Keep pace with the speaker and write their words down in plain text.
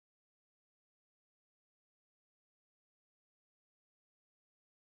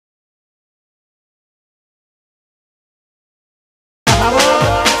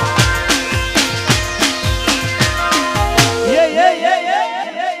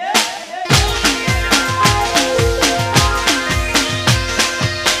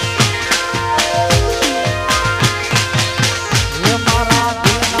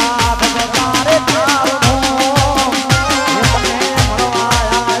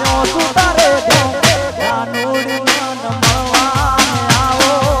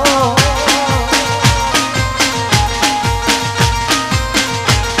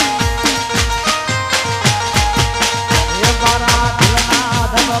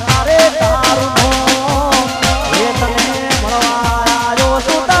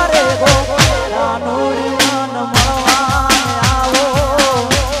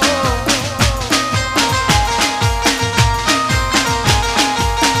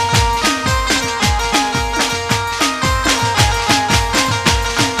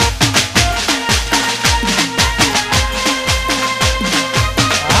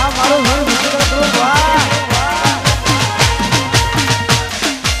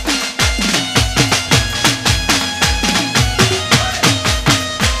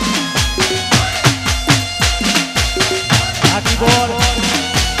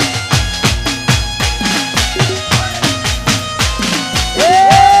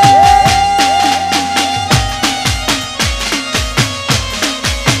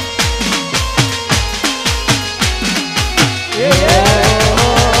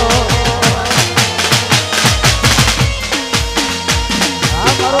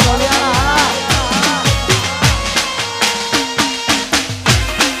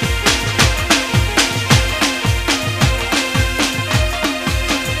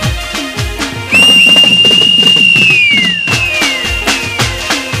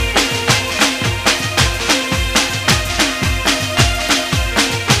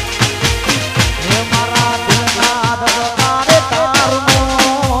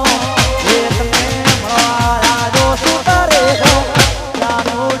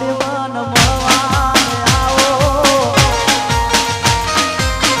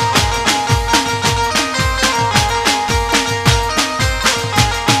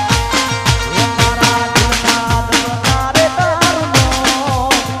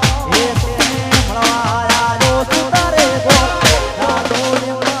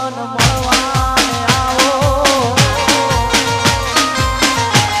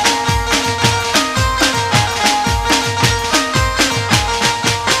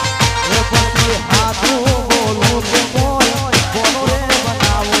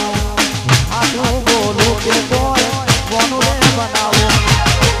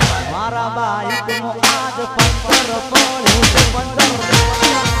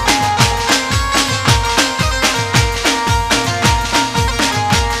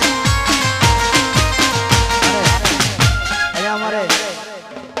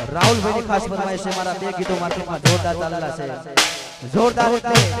खास फरमाइश है मारा बे गीतो मार्केट में जोरदार चालेला छे जोरदार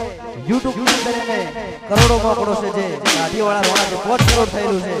એટલે YouTube ની અંદર એને કરોડો મોકળો છે જે ગાડી વાળા રોણા જે 5 કરોડ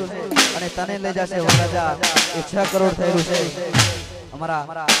થયેલું છે અને તને લઈ જશે વરાજા એ 6 કરોડ થયેલું છે અમારા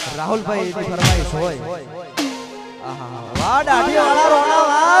રાહુલ ભાઈ ની ફરમાઈશ હોય આહા વાહ દાઢી વાળા રોણા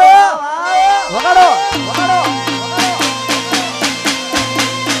વાહ વગાડો વગાડો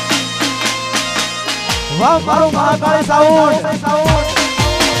વાહ મારો મહાકાળી સાઉન્ડ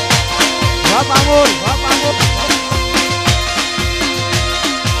વાહ મામૂલ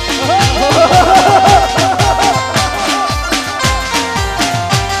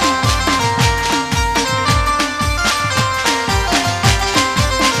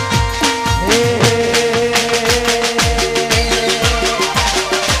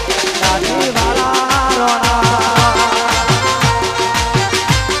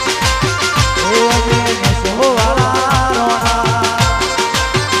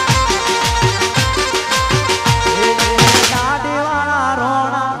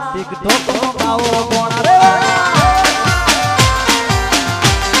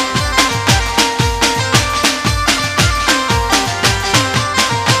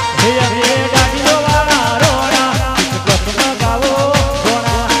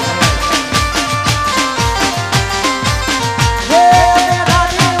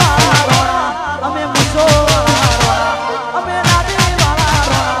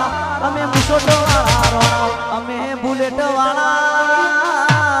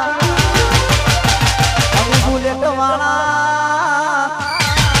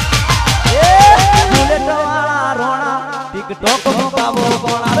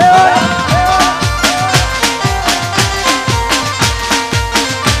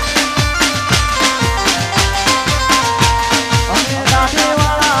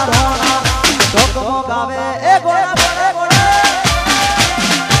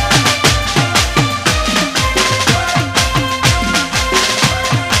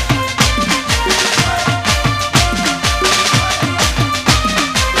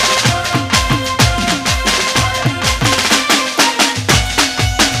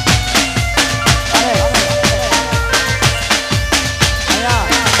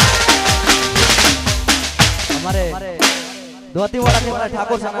ધોતીવાડા થી મારા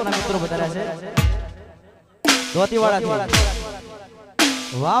ઠાકોર સાના મિત્રો બધાયા છે ધોતીવાડા થી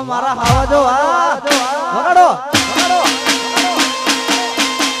વાહ મારા હાવાજો વાહ વગાડો વગાડો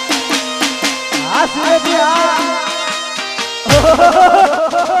આ સુરેજી આ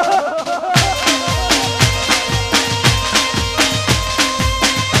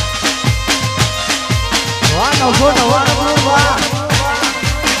વાહ નવો વાહ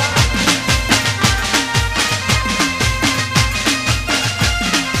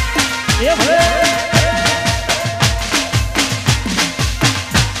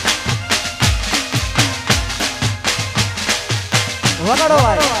વગાડો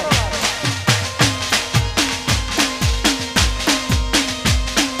ભાઈ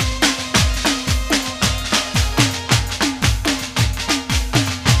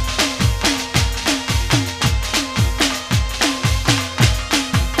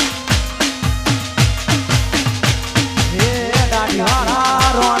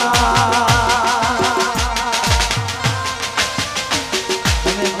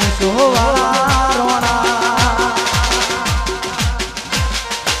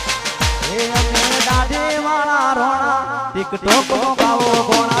टिकटॉक गाओ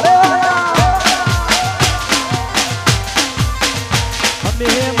कोणा रे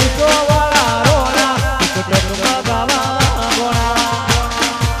हमें मुझो वाला रोना टिकटॉक गावा कोणा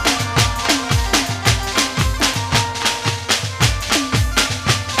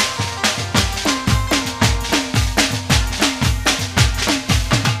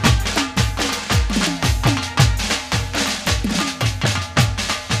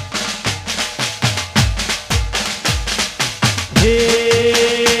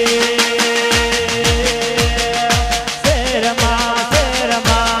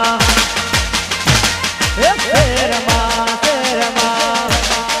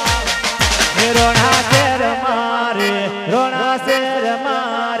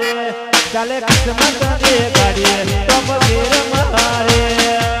चले किस्मत दे गाड़ी तो फकीर मारे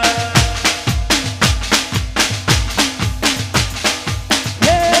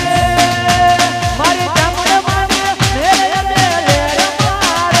मारे जामुन मारे मेरे मेरे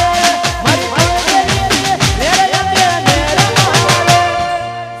मारे मारे मेरे मेरे मारे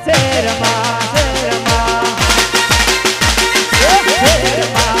शेर मां शेर मां शेर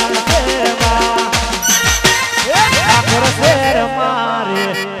मां ठाकुर शेर मारे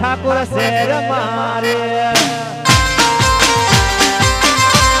ठाकुर शेर मारे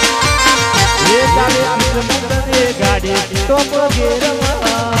નોનસ્ટોપ ઘેર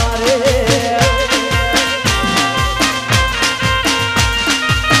મારે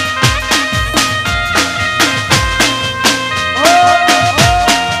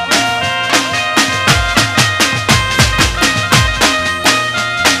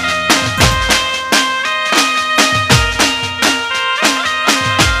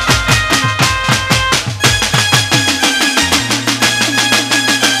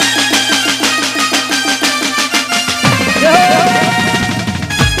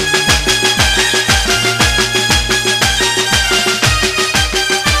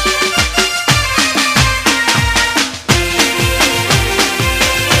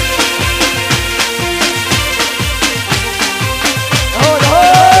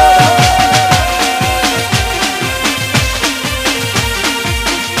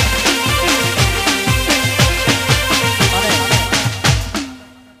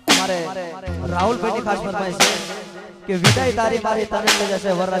राहुल बेटी खास फरमाइश है कि विदाई तारी मारी तने ले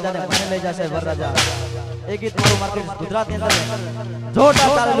जैसे वरराजा ने મને લઈ જશે વરરાજા એ ગીત મારું માર્કેટ ગુજરાતની અંદર જોરદાર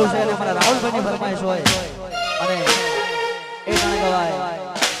ચાલેલું છે અને મારા રાહુલ ભાઈની ફરમાઈશ હોય અને એ ગાણું ગવાય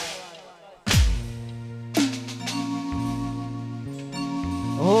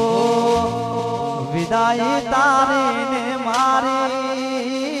ઓ વિદાઈ તારી ને મારી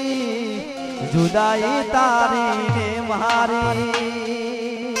जुदाई तारी ने मारी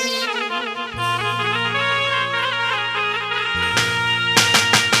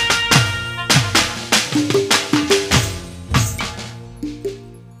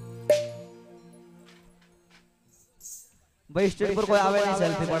भाई स्टेज पर कोई आवे नहीं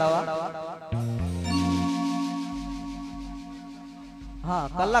सेल्फी पड़ावा हाँ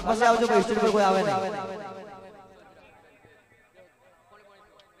कलाक पछी आवजो भाई स्टेज पर कोई आवे नहीं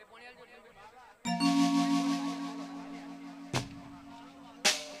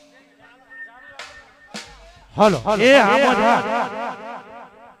हेलो ए हामो जा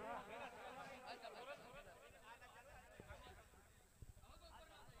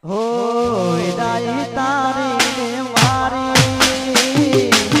हो विदाई तारी ने मारी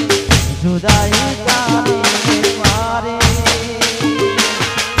जुदाई तारी ने मारी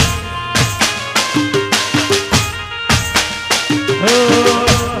हो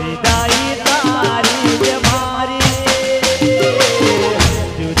विदाई तारी ने मारी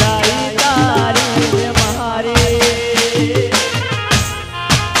जुदाई तारी ने मारी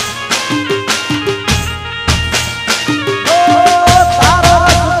ओ तारो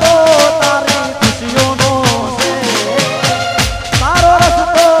रस्तो तारी खुशियों नो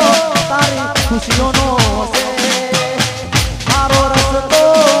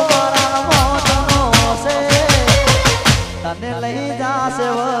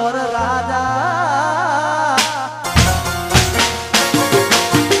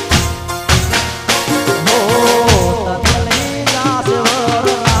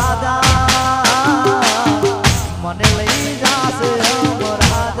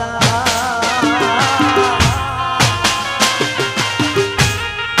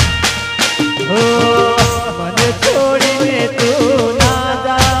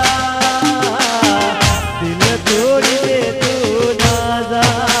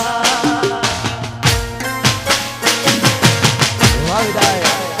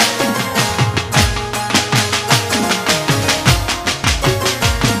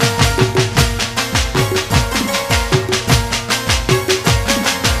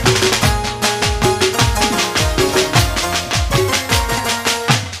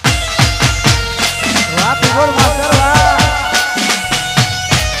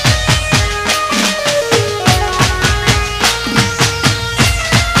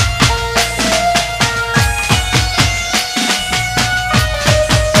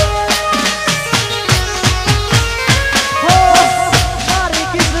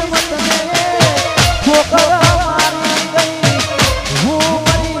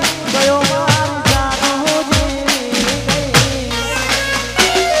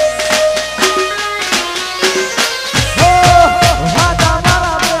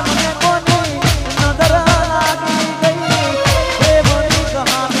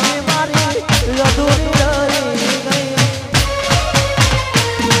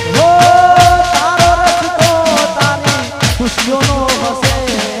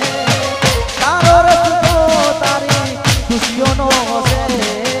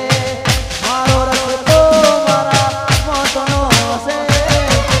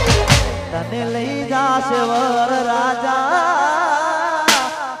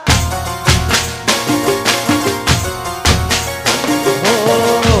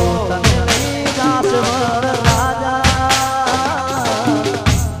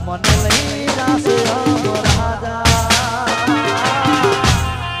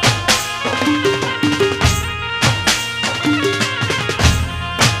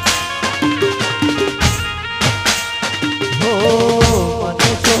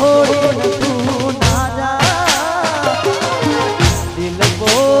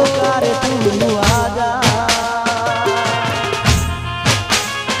પોકારે તું આજા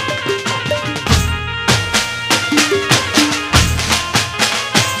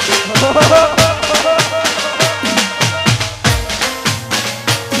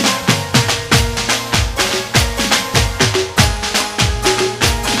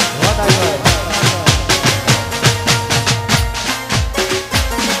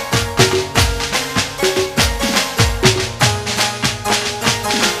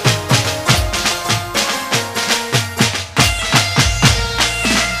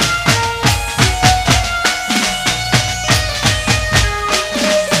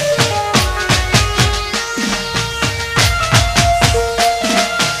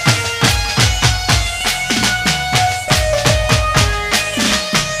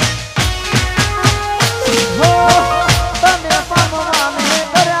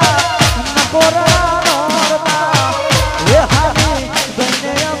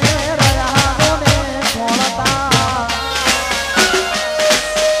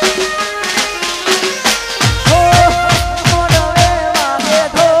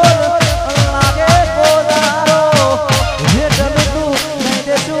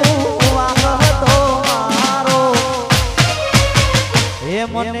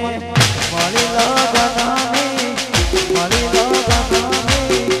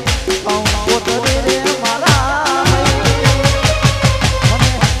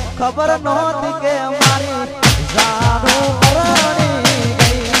ખબર નહોતી કે મારી જાનું પરણી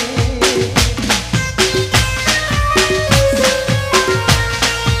ગઈ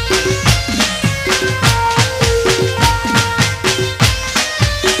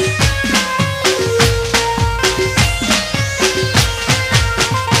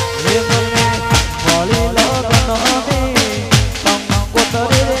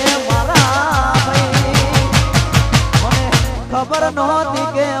ખબર નહોતી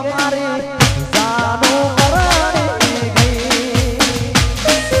કે મારી જાનું પરણી ગઈ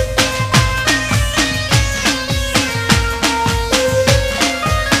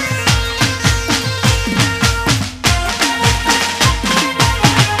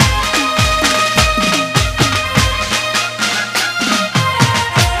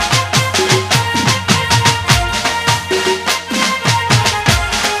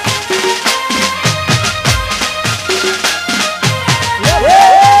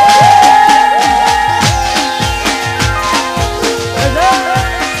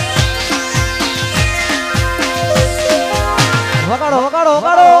વગાડો વગાડો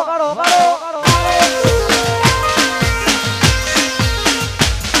વગાડો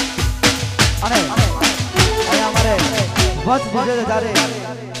અને અમારે વંશ ડિજિટલ જ્યારે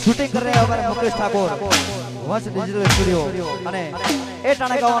શૂટિંગ કરી રહ્યા અમારે મુકેશ ઠાકોર વંશ ડિજિટલ સ્ટુડિયો અને એ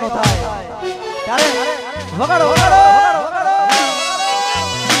ટાણે ગાવાનું થાય ત્યારે વગાડો વગાડો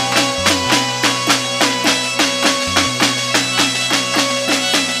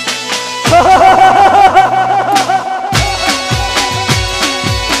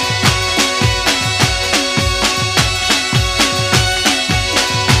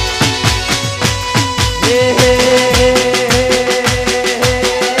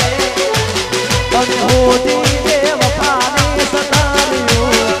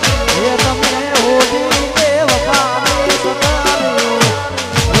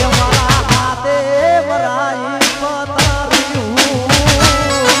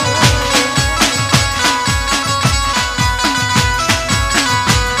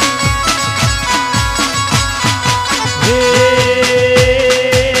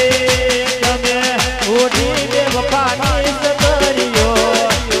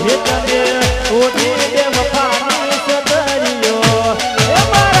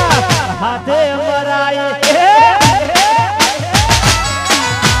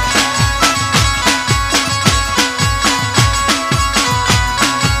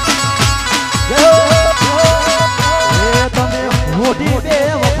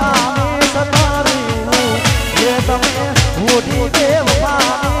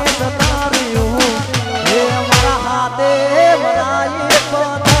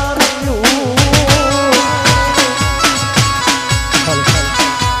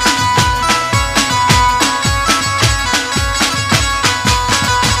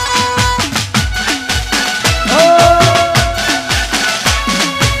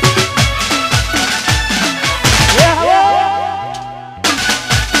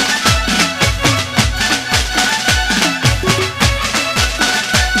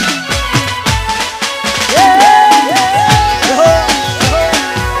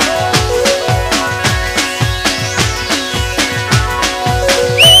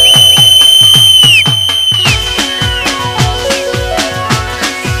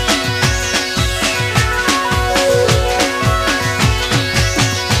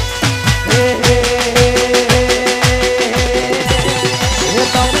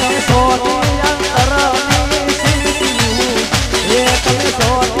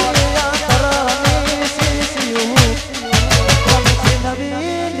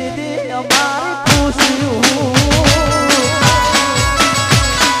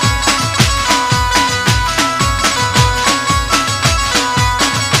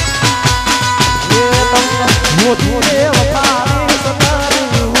હોધી રે વફાની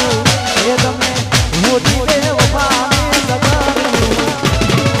સતર્યું એ તમે હોધી રે વફાની સતર્યું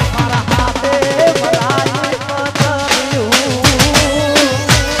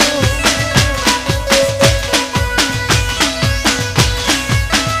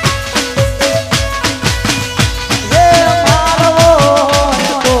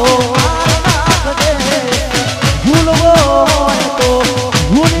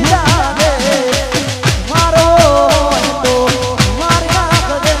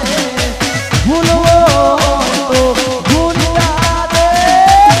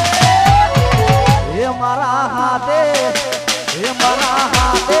મારા હાથે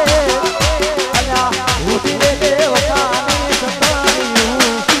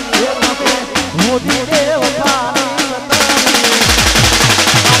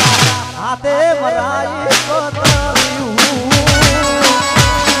મરાઈ પતર્યું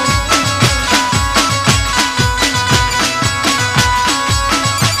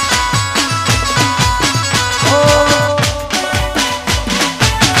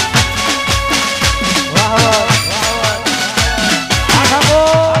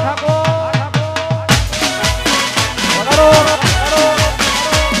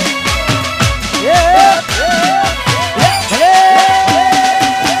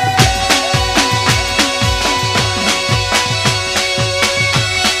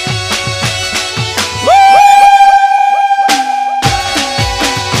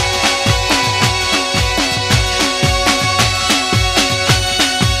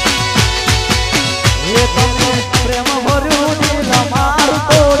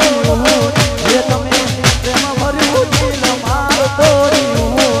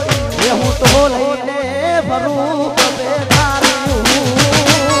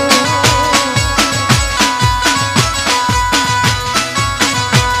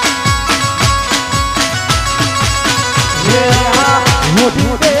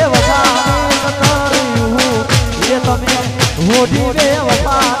હોધી રે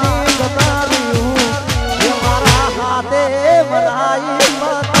વફાની સતર્યું એ મારા હાથે મરાઈ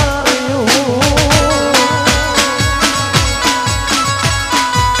પતર્યું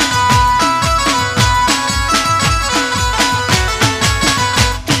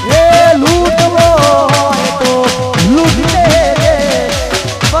એ લૂંટવો તો લૂંટી રે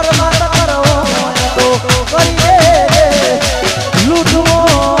બરબાદ કરવો તો કરી દે લૂંટવો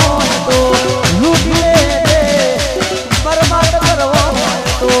તો લૂંટી રે બરબાદ કરવો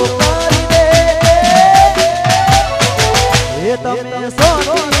તો કરી દે એ તમે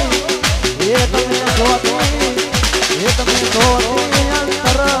સોની એ તમે સોની એ તમે સોની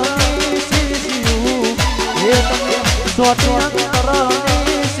અંતરની સીધ્યું એ તમે સોની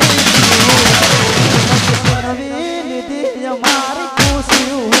અંતરની સીધ્યું નવી લીધી અમારી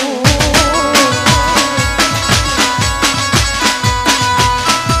ખુશીયું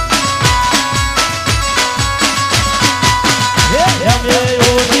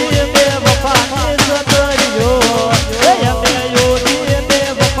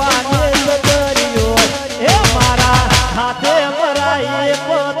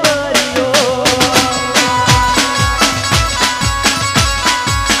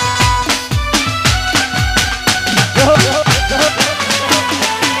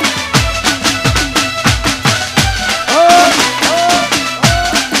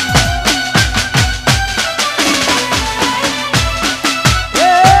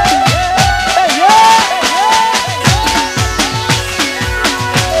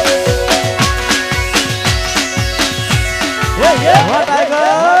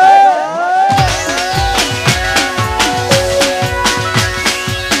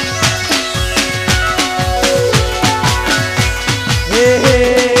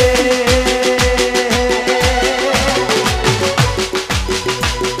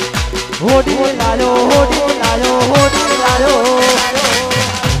હોડી લાયો હોડી લાયો હોડી લાયો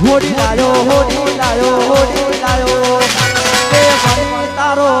હોડી લાયો હોડી લાયો હોડી લાયો તે મને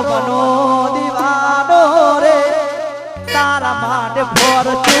તારો બનો દીવાનો રે તારા માટે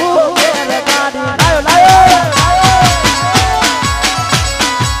ફોર્ચ્યુન ગાડી લાયો લાયો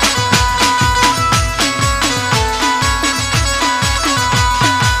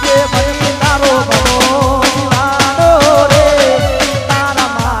તે મને તારો બનો દીવાનો રે તારા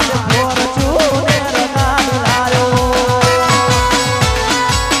માટે ફોર્ચ્યુન ગાડી લાયો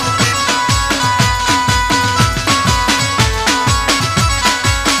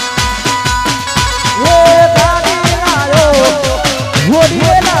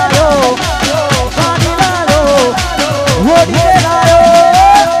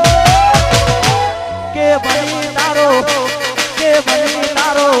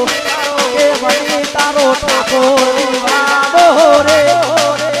ઠાકોર દીવાનો રે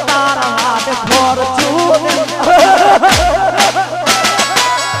તારા માટે ફોર્ચ્યુન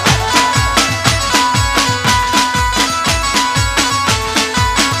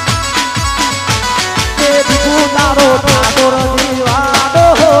તારો ઠાકોર દીવાનો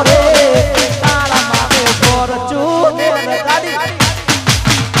રે તારા માટે ફોર્ચ્યુનર ગાડી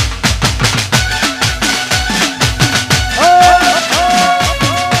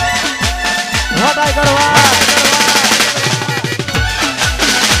વાડાઈ કરવા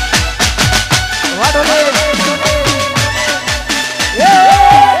વાડોલે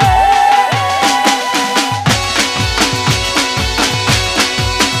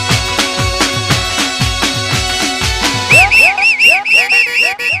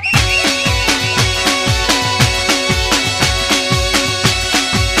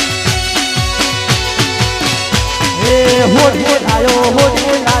હોડી લાયો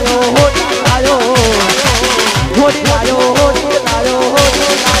હોડી લાયો હોડી લાયો હોડી લાયો હોડી લાયો હોડી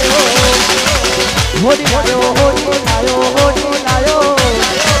લાયો હોડી લાયો હોડી લાયો હોડી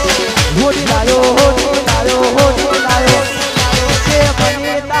લાયો હોડી લાયો હોડી લાયો હોડી લાયો કે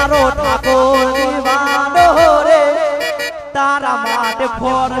બની તારો ઠાકોર દીવાનો રે તારા માટે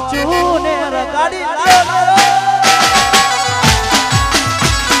ફોર્ચ્યુનર ગાડી લાયો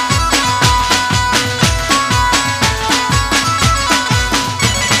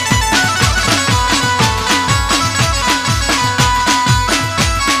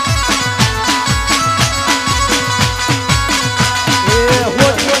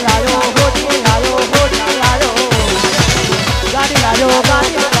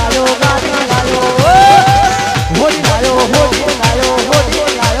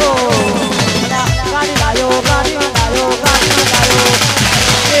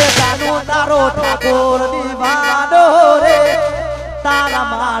ઠાકોર દીવાનો રે તારા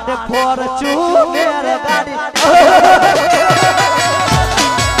માટે ફોર્ચ્યુનર ગાડી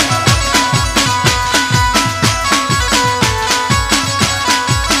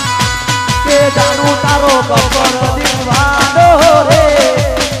કે જાનું તારો ગબ્બર દીવાનો રે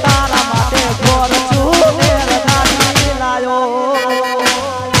તારા માટે ફોર્ચ્યુનર ગાડી લાયો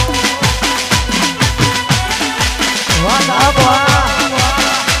વાહ વાહ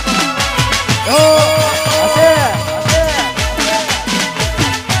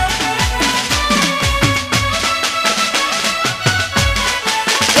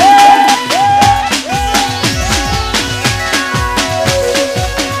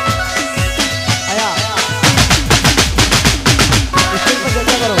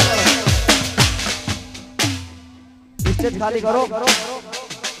खाली करो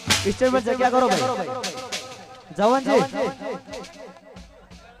स्टेज में जगह करो भाई जवान जी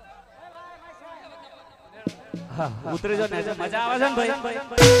हाँ उतरे जो नहीं मजा आवाज है भाई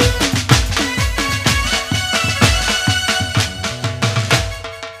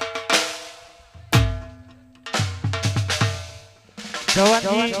जवान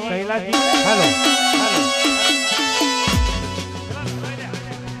जी Kailash ji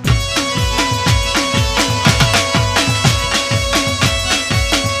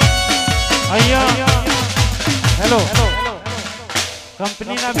hello hello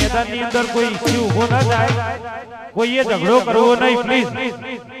company ना मैदान ની અંદર કોઈ ઇશ્યુ ઉભો ના જાય કોઈએ ઝઘડો કરવો નહીં પ્લીઝ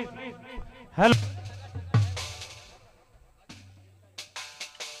हेलो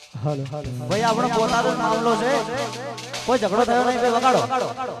हेलो भाई આપણો પોતાનો મામલો છે કોઈ ઝઘડો થયો નહીં ભાઈ વગાડો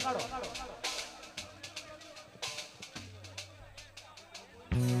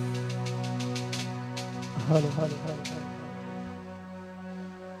हेलो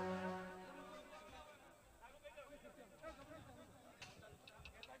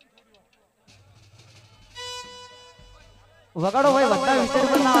वगाड़ो भाई बच्चा स्टेज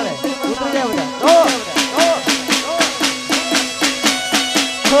पर ना आवे उतर जाए बेटा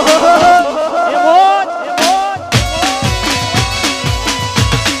ये बोल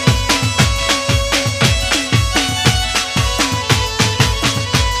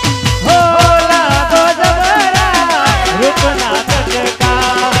हो ला दो जबरा रुकना कटका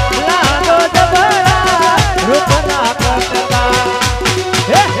ला दो जबरा रुकना कटका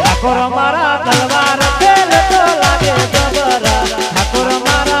हे ठाकुर मारा तलवार तेल तो लागे जबरा ठाकुर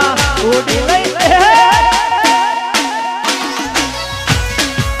मारा उड़ी लई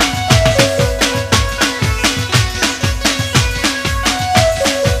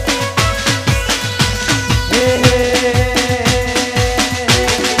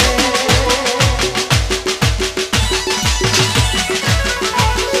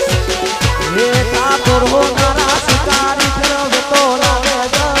ठाकुर हो नारा शिकारी फिर तो लागे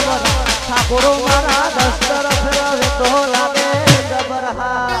जबरा ठाकुर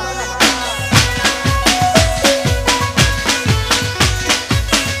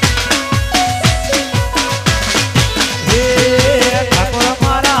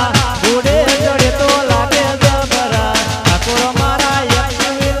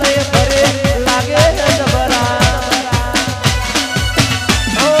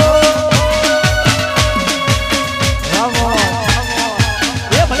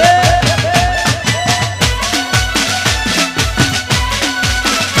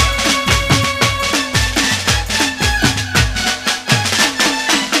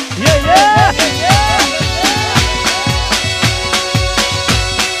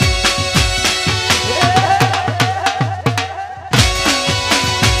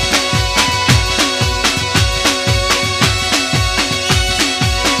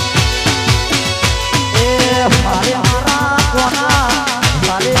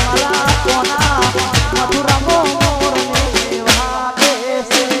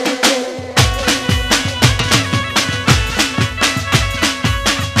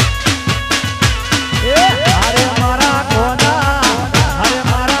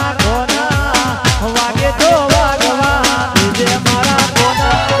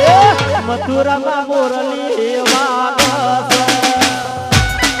મથુરામાં મોરલી વાગસ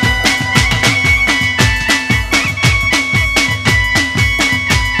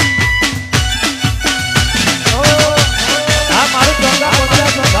આ મારું ચોંગા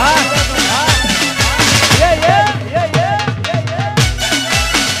બોલ્યા છો ભાઈ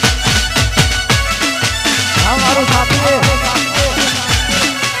આ મારું સાથી છે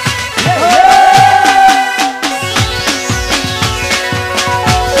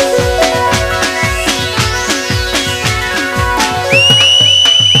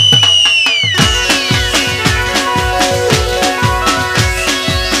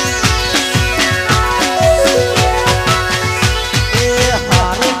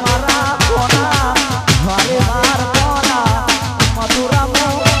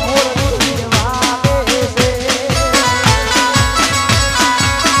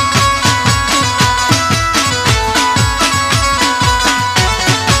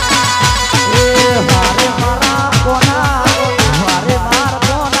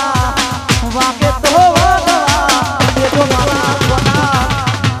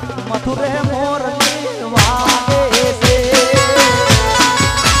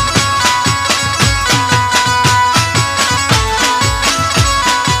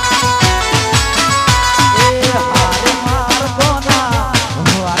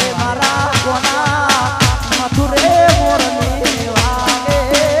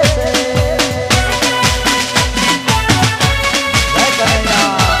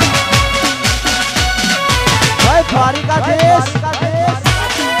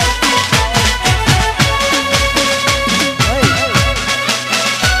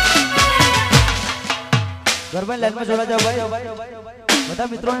गरबा लाइन में जोड़ा जाओ भाई बता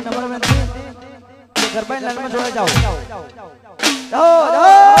मित्रों ने नंबर में गरबा लाइन में जोड़ा जाओ जाओ जाओ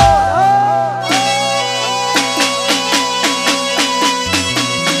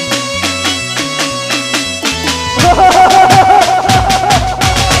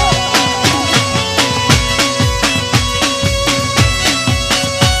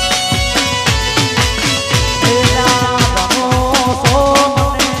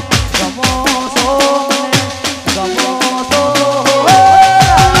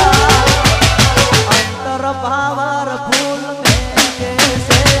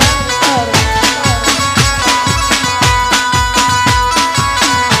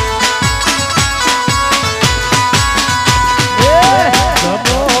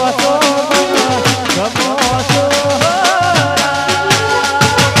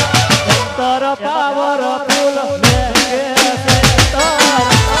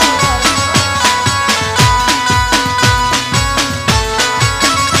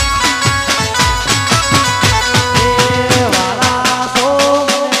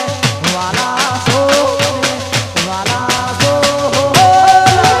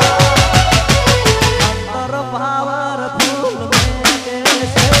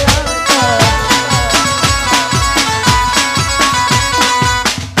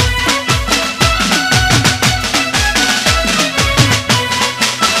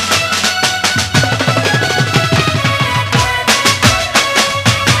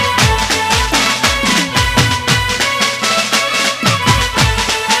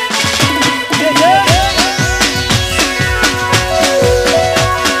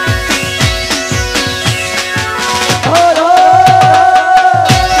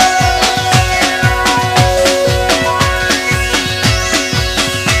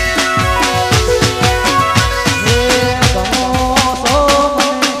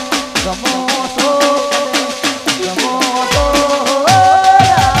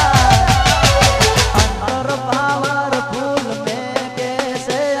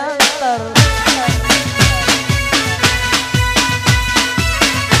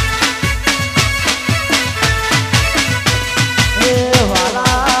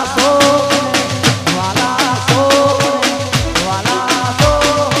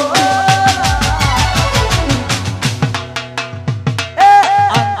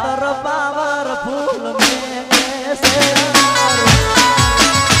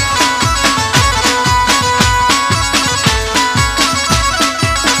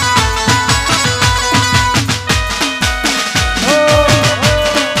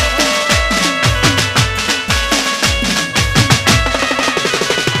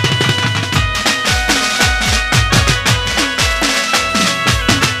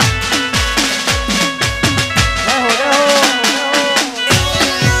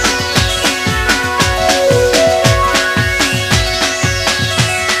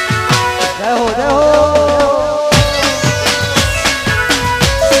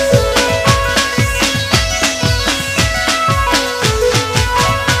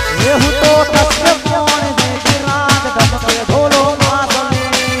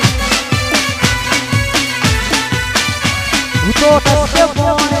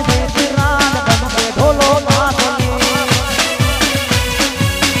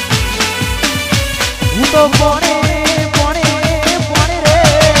તો પોણે પોણે પોણે રે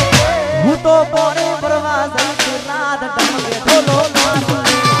હું તો પોણે ભરવા જતી રાત ટમકે ઢોલો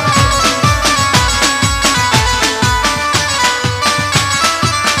માસુલી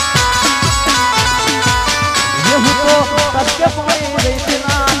હું તો તબકે પોણે જતી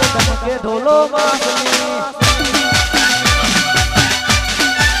રાત ટમકે ઢોલો માસુલી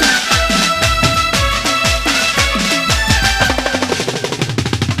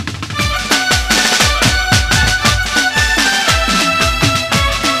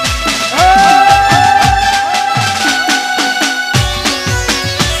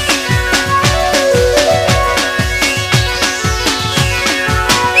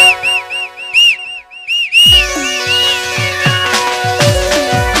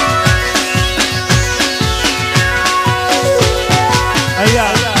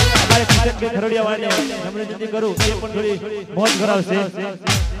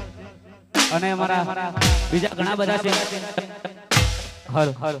અને અમારા બીજા ઘણા બધા છે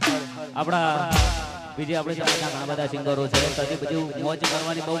આપણા બીજી આપણે ઘણા બધા સિંગરો છે તથી બધું મોજ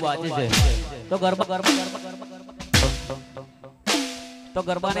કરવાની બહુ બાકી છે તો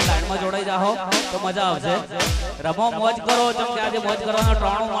ગરબાની લાઈનમાં જોડાઈ જાઓ તો મજા આવશે રમો મોજ કરો જેમ કે આજે મોજ કરવાનો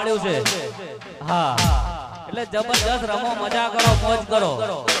ટ્રાણું મળ્યું છે હા એટલે જબરજસ્ત રમો મજા કરો મોજ કરો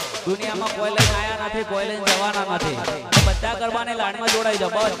દુનિયામાં કોઈ લઈને આયા નથી કોઈ લઈને જવાના નથી બધા ગરબાની લાઈનમાં જોડાઈ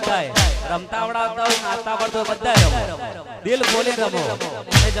જાઓ બધાય રમતા આવડતા હોય નાચતા આવડતા હોય બધાય રમો દિલ ખોલી રમો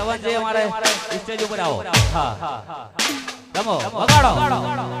એ જવાન જે અમારે સ્ટેજ ઉપર આવો હા રમો વગાડો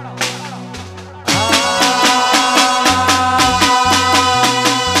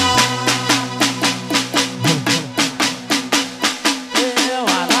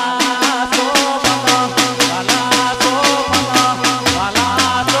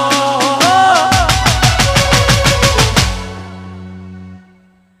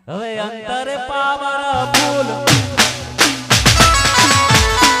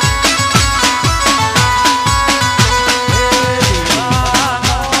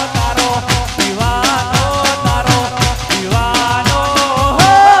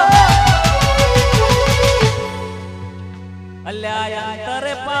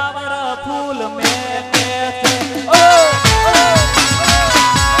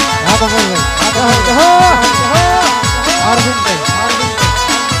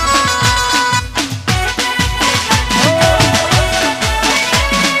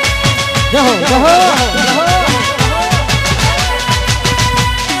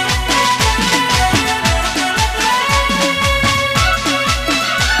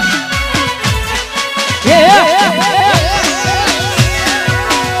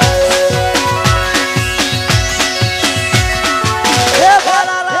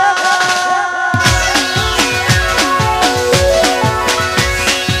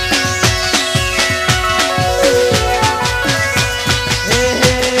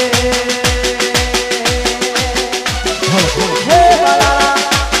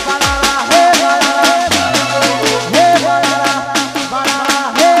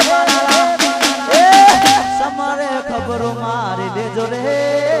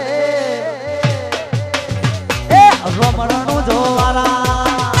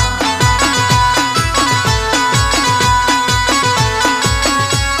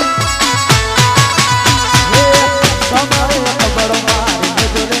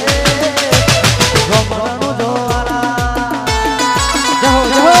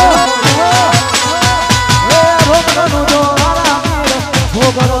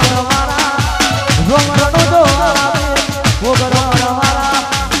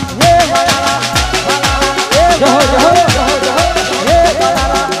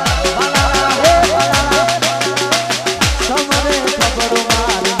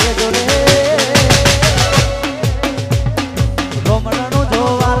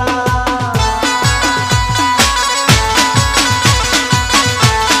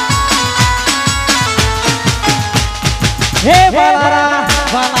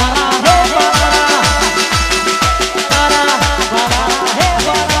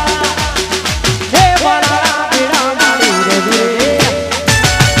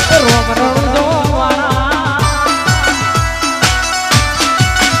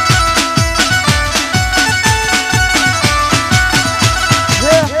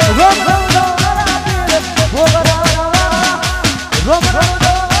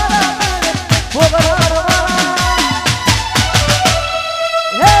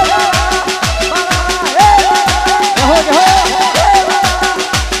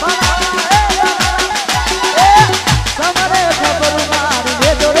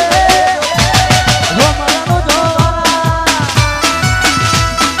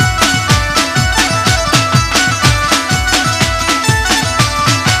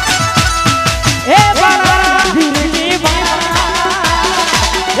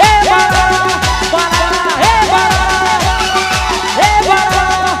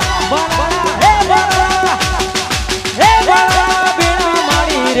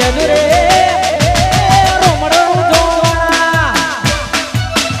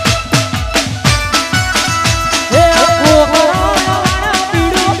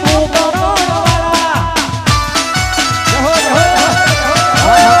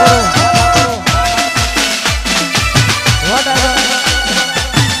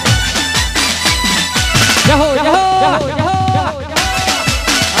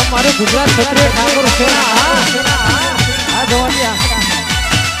ગુજરાત ક્ષત્રિય ઠાકોર સેના આ જોવા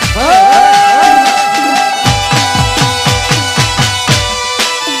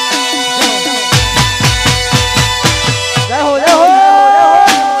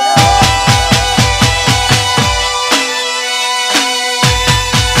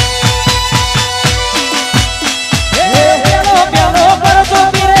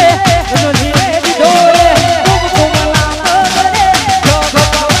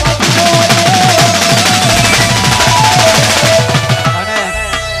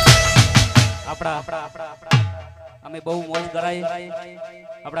અમે બહુ મોજ કરાઈ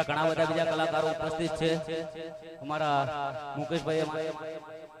આપણા ઘણા બધા બીજા કલાકારો ઉપસ્થિત છે અમારા મુકેશભાઈ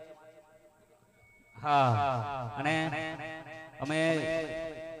હા અને અમે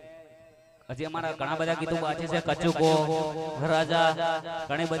હજી અમારા ઘણા બધા ગીતો બાકી છે કચુકો રાજા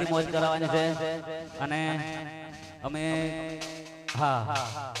ઘણી બધી મોજ કરાવવાની છે અને અમે હા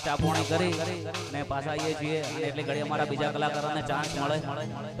ચા પાણી કરી ને પાછા આવીએ છીએ અને એટલે ઘડી અમારા બીજા કલાકારોને ચાન્સ મળે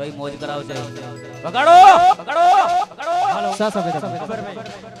તો એ મોજ કરાવશે વગાડો વગાડો હાલો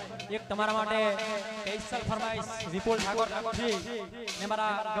એક તમારા માટે સ્પેશિયલ ફરમાઈશ વિપુલ ઠાકોર ઠાકોરજી ને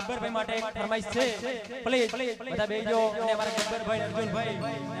મારા ગબ્બરભાઈ માટે એક ફરમાઈશ છે પ્લીઝ બધા બેજો અને મારા ગબ્બરભાઈ અર્જુનભાઈ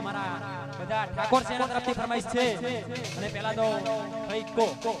ને મારા બધા ઠાકોર સેના તરફથી ફરમાઈશ છે અને પહેલા તો ભાઈ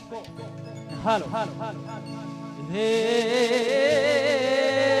કો હાલો હે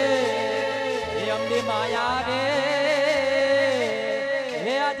અંબે માયા રે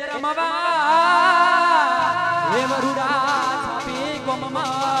હે આજ રમવા હે મરુડા છાપી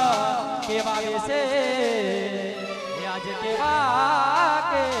કોમમાં કેવા વેસે હે આજ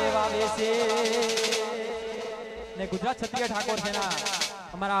કેવા વેસે ને ગુજરાત ક્ષત્રિય ઠાકોર સેના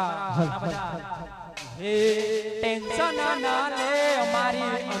અમારા બધા હે ટેન્શન ના લે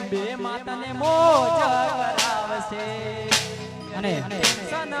અમારી અંબે માતાને મોજ કરાવશે અને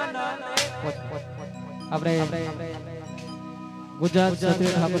ટેન્શન ના લે આપણે ગુજરાત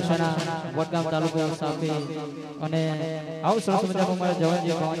ક્ષત્રિય ઠાકોર સેના વડગામ તાલુકો સાપી અને આવું સરસ મજાનું મારા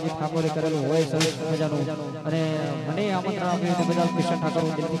જવાનજી ભવાનજી ઠાકોરે કરેલું હોય સરસ મજાનું અને મને આમંત્રણ આપ્યું તે બદલ કિશન ઠાકોર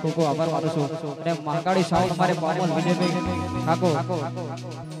દિલથી ખૂબ ખૂબ આભાર માનું છું અને મહાકાળી સાઉન્ડ મારે મામલ વિજયભાઈ ઠાકોર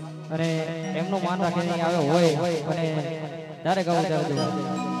અને એમનું માન રાખીને આવ્યો હોય અને ત્યારે ગાવું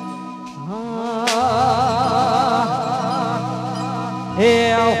ત્યારે હે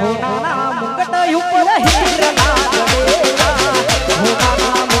હોના મુંગટ ઉપર હીર લાગેલા હોના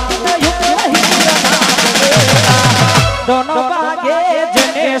મુંગટ ઉપર હીર લાગેલા દોનો ભાગે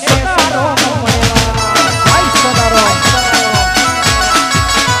જને સદારો મળેલા આઈ સદારો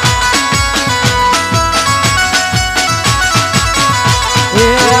હે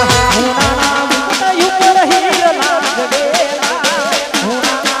હોના મુંગટ ઉપર હીર લાગેલા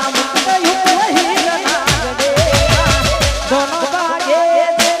હોના મુંગટ ઉપર હીર લાગેલા દોનો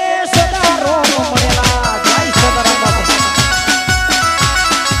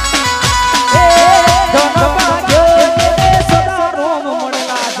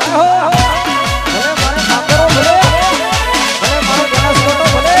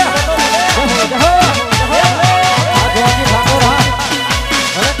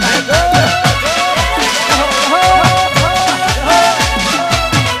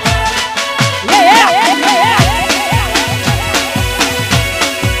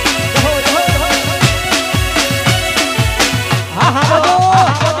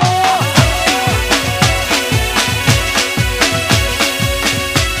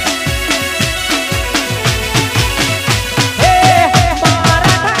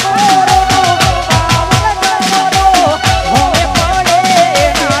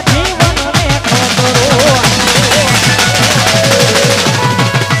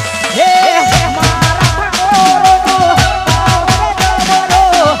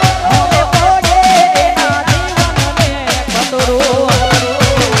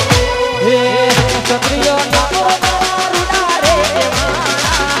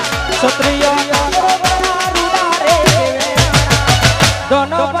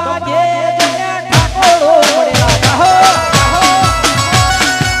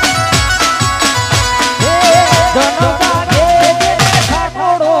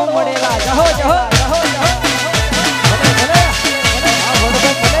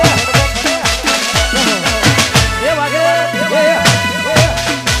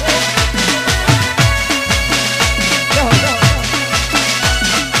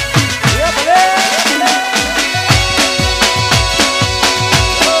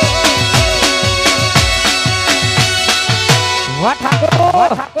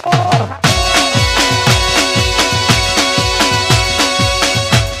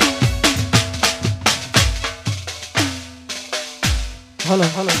હલો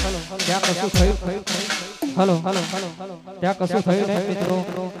ત્યાં કશું થયું હલો ત્યાં કશું થયું નહીં મિત્રો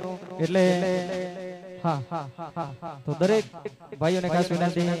એટલે હા તો દરેક ભાઈઓને ખાસ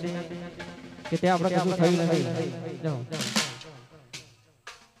વિનંતી કે ત્યાં આપણે કશું થયું નથી જાઓ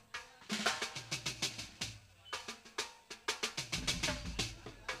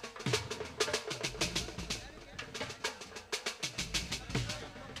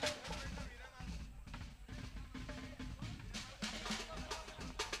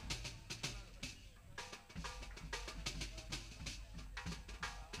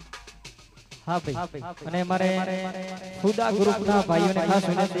हाँ भाई અને અમારે ખુદા ગ્રુપના ભાઈઓને ખાસ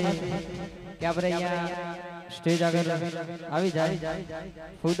વિનંતી કે આપણે અહીંયા સ્ટેજ આગળ આવી જાય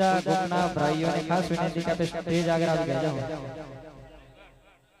ખુદા ગ્રુપના ભાઈઓને ખાસ વિનંતી કે આપણે સ્ટેજ આગળ આવી જાઓ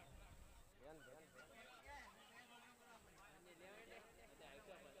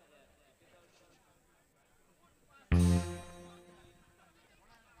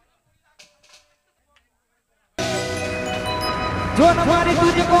जो हमारी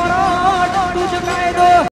तुझको तुझ कायदो